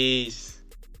 Peace.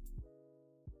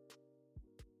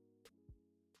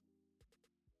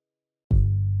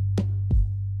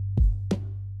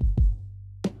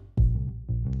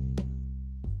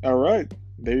 All right,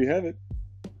 there you have it.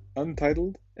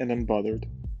 Untitled and Unbothered.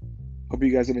 Hope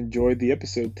you guys have enjoyed the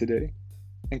episode today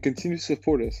and continue to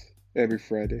support us every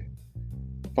Friday.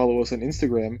 Follow us on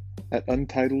Instagram at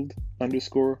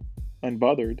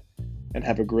untitled_unbothered and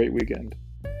have a great weekend.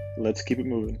 Let's keep it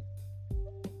moving.